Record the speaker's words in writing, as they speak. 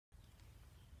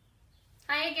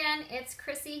Hi again, it's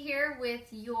Chrissy here with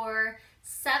your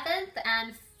 7th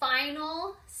and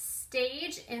final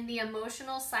stage in the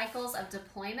emotional cycles of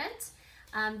deployment.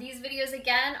 These videos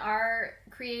again are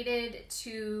created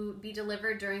to be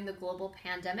delivered during the global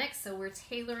pandemic, so we're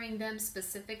tailoring them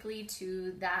specifically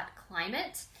to that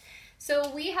climate.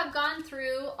 So we have gone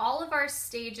through all of our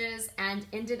stages and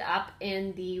ended up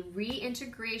in the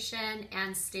reintegration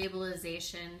and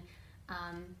stabilization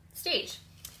stage.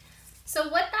 So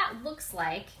what that looks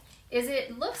like is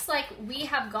it looks like we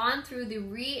have gone through the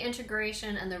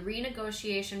reintegration and the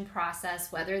renegotiation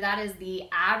process, whether that is the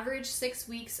average 6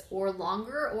 weeks or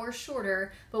longer or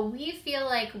shorter, but we feel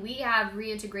like we have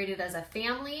reintegrated as a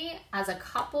family, as a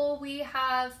couple, we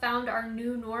have found our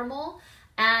new normal.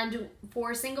 And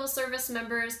for single service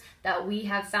members, that we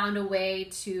have found a way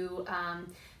to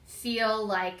feel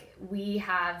like we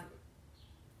have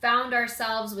found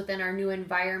ourselves within our new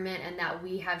environment, and that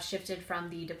we have shifted from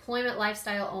the deployment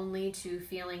lifestyle only to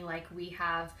feeling like we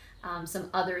have some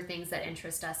other things that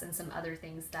interest us and some other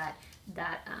things that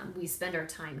we spend our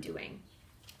time doing.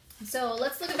 So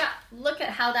let's look at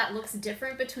how that looks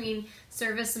different between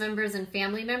service members and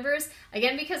family members.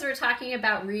 Again, because we're talking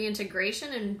about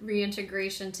reintegration and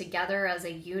reintegration together as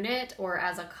a unit or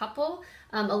as a couple,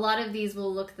 a lot of these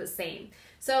will look the same.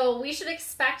 So we should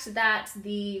expect that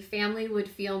the family would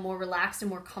feel more relaxed and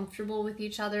more comfortable with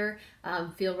each other,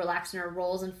 feel relaxed in our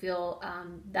roles, and feel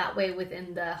that way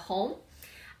within the home.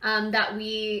 That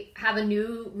we have a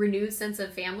new renewed sense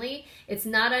of family. It's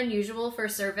not unusual for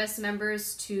service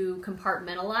members to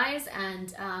compartmentalize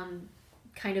and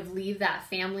kind of leave that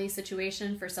family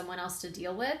situation for someone else to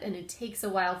deal with, and it takes a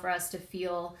while for us to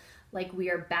feel like we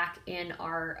are back in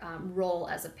our role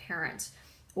as a parent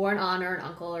or an aunt or an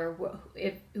uncle, or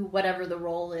whatever the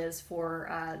role is for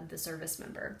the service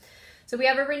member. So we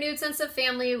have a renewed sense of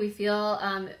family. We feel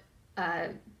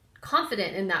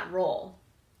confident in that role.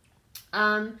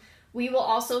 We will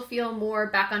also feel more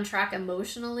back on track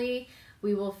emotionally.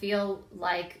 We will feel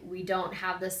like we don't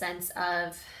have the sense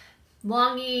of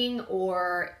longing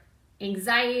or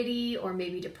anxiety or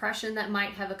maybe depression that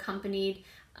might have accompanied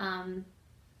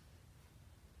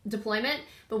deployment,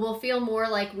 but we'll feel more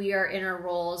like we are in our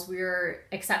roles. We're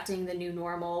accepting the new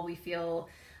normal. We feel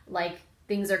like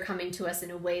things are coming to us in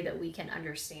a way that we can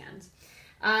understand.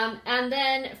 And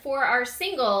then for our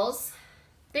singles,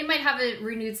 they might have a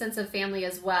renewed sense of family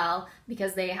as well,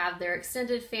 because they have their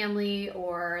extended family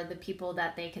or the people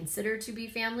that they consider to be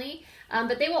family.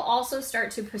 But they will also start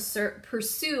to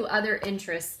pursue other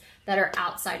interests that are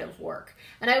outside of work.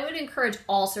 And I would encourage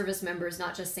all service members,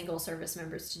 not just single service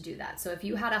members, to do that. So if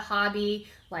you had a hobby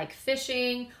like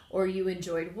fishing, or you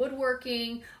enjoyed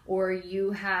woodworking, or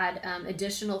you had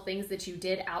additional things that you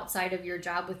did outside of your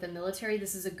job with the military,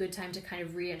 this is a good time to kind of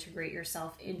reintegrate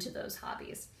yourself into those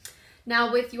hobbies.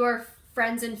 Now, with your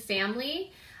friends and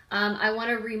family, I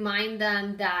want to remind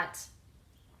them that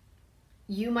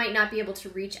you might not be able to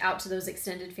reach out to those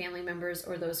extended family members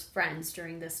or those friends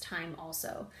during this time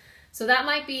also. So that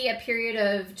might be a period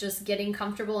of just getting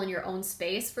comfortable in your own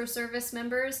space for service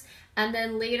members, and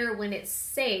then later, when it's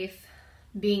safe,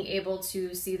 being able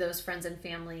to see those friends and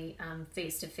family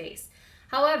face to face.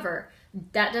 However,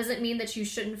 that doesn't mean that you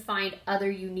shouldn't find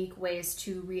other unique ways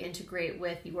to reintegrate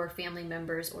with your family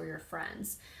members or your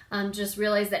friends. Just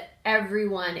realize that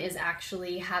everyone is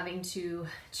actually having to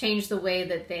change the way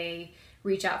that they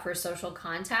reach out for social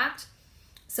contact.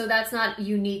 So that's not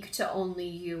unique to only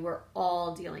you. We're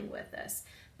all dealing with this.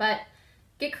 But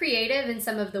get creative in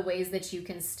some of the ways that you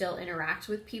can still interact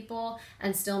with people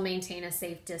and still maintain a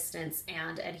safe distance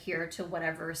and adhere to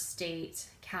whatever state,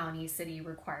 county, city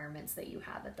requirements that you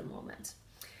have at the moment.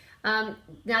 Now,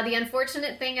 the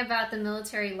unfortunate thing about the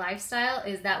military lifestyle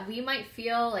is that we might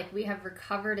feel like we have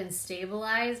recovered and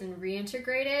stabilized and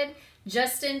reintegrated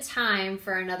just in time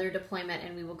for another deployment,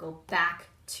 and we will go back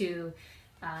to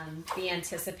the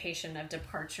anticipation of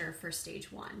departure for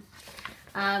stage 1.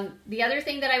 The other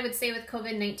thing that I would say with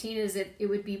COVID-19 is it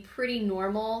would be pretty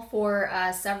normal for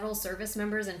several service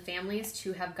members and families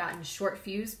to have gotten short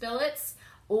fuse billets,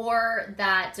 or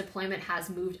that deployment has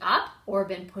moved up or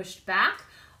been pushed back,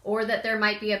 or that there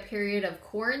might be a period of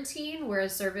quarantine where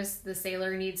the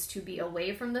sailor needs to be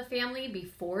away from the family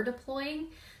before deploying.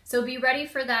 So be ready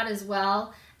for that as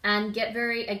well. And get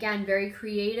very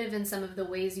creative in some of the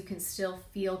ways you can still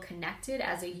feel connected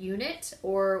as a unit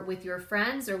or with your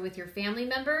friends or with your family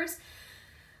members,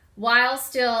 while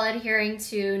still adhering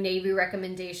to Navy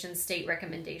recommendations, state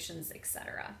recommendations,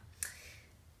 etc.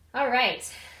 All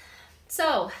right.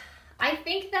 So I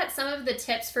think that some of the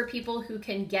tips for people who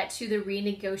can get to the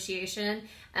renegotiation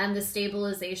and the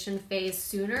stabilization phase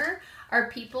sooner are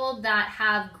people that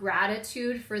have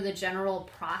gratitude for the general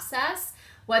process,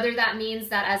 whether that means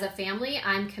that as a family,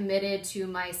 I'm committed to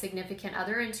my significant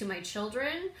other and to my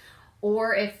children,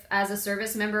 or if as a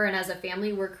service member and as a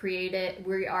family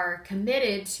we are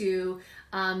committed to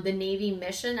the Navy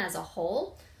mission as a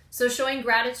whole. So showing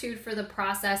gratitude for the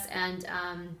process, and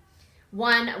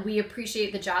one, we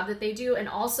appreciate the job that they do, and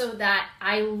also that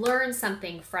I learn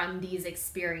something from these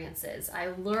experiences. I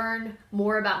learn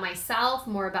more about myself,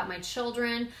 more about my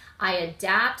children. I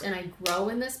adapt and I grow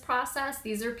in this process.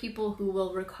 These are people who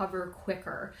will recover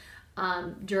quicker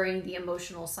during the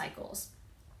emotional cycles.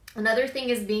 Another thing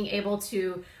is being able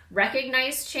to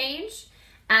recognize change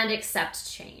and accept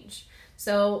change.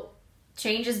 So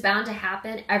change is bound to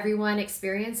happen. Everyone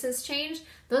experiences change.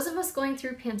 Those of us going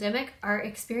through pandemic are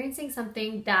experiencing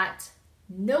something that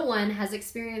no one has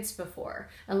experienced before.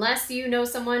 Unless you know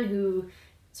someone who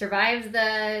survived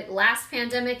the last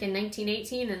pandemic in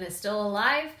 1918 and is still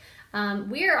alive,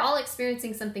 we are all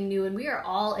experiencing something new, and we are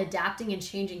all adapting and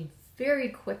changing very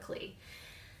quickly.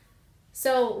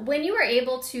 So when you are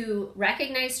able to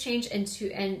recognize change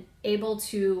and able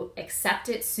to accept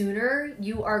it sooner,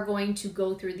 you are going to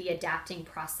go through the adapting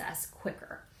process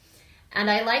quicker. And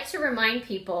I like to remind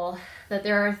people that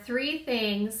there are 3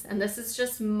 things, and this is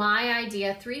just my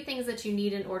idea, 3 things that you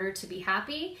need in order to be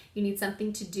happy. You need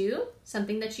something to do,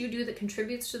 something that you do that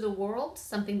contributes to the world,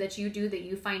 something that you do that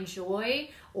you find joy,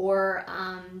 or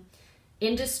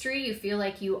industry you feel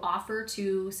like you offer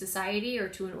to society or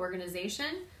to an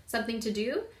organization. Something to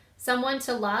do, someone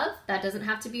to love. That doesn't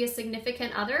have to be a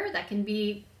significant other. That can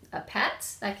be a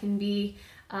pet. That can be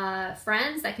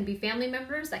friends. That can be family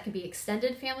members. That can be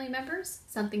extended family members.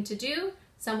 Something to do,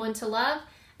 someone to love,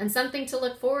 and something to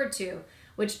look forward to,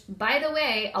 which, by the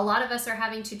way, a lot of us are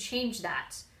having to change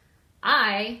that.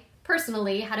 I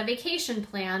personally had a vacation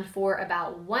planned for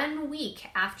about 1 week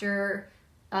after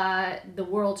the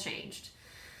world changed.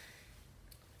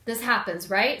 This happens,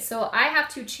 right? So I have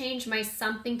to change my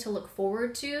something to look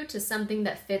forward to something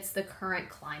that fits the current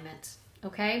climate,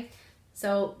 okay?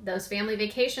 So those family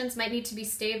vacations might need to be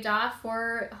staved off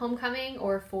for homecoming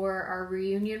or for our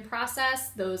reunion process.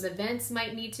 Those events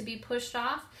might need to be pushed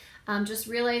off. Just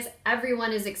realize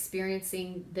everyone is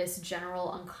experiencing this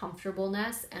general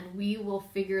uncomfortableness, and we will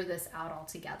figure this out all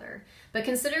together. But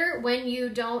consider when you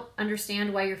don't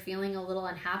understand why you're feeling a little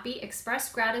unhappy,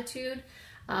 express gratitude.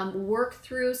 Work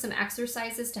through some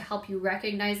exercises to help you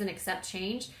recognize and accept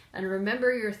change. And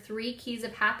remember your 3 keys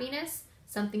of happiness: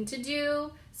 something to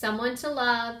do, someone to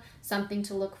love, something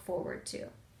to look forward to.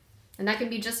 And that can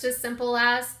be just as simple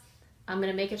as, I'm going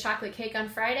to make a chocolate cake on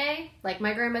Friday, like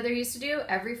my grandmother used to do.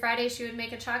 Every Friday she would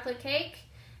make a chocolate cake,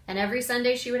 and every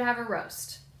Sunday she would have a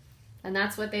roast. And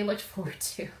that's what they looked forward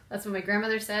to. That's what my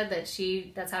grandmother said,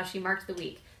 that's how she marked the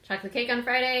week. Chocolate cake on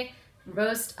Friday,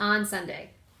 roast on Sunday.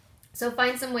 So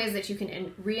find some ways that you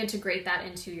can reintegrate that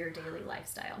into your daily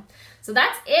lifestyle. So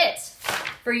that's it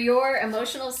for your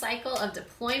emotional cycle of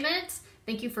deployment.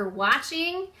 Thank you for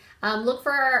watching. Look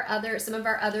for some of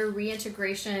our other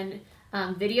reintegration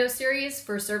video series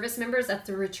for service members. That's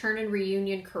the Return and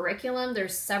Reunion curriculum.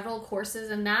 There's several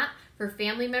courses in that. For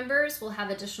family members, we'll have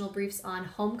additional briefs on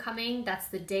homecoming. That's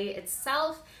the day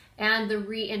itself, and the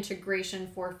reintegration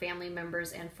for family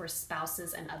members and for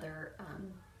spouses and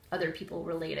other people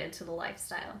related to the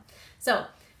lifestyle. So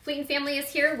Fleet and Family is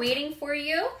here waiting for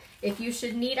you. If you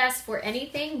should need us for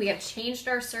anything, we have changed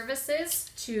our services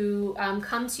to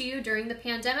come to you during the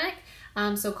pandemic.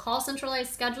 So call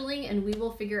centralized scheduling and we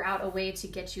will figure out a way to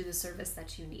get you the service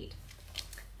that you need.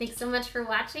 Thanks so much for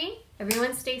watching.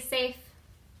 Everyone stay safe.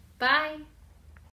 Bye.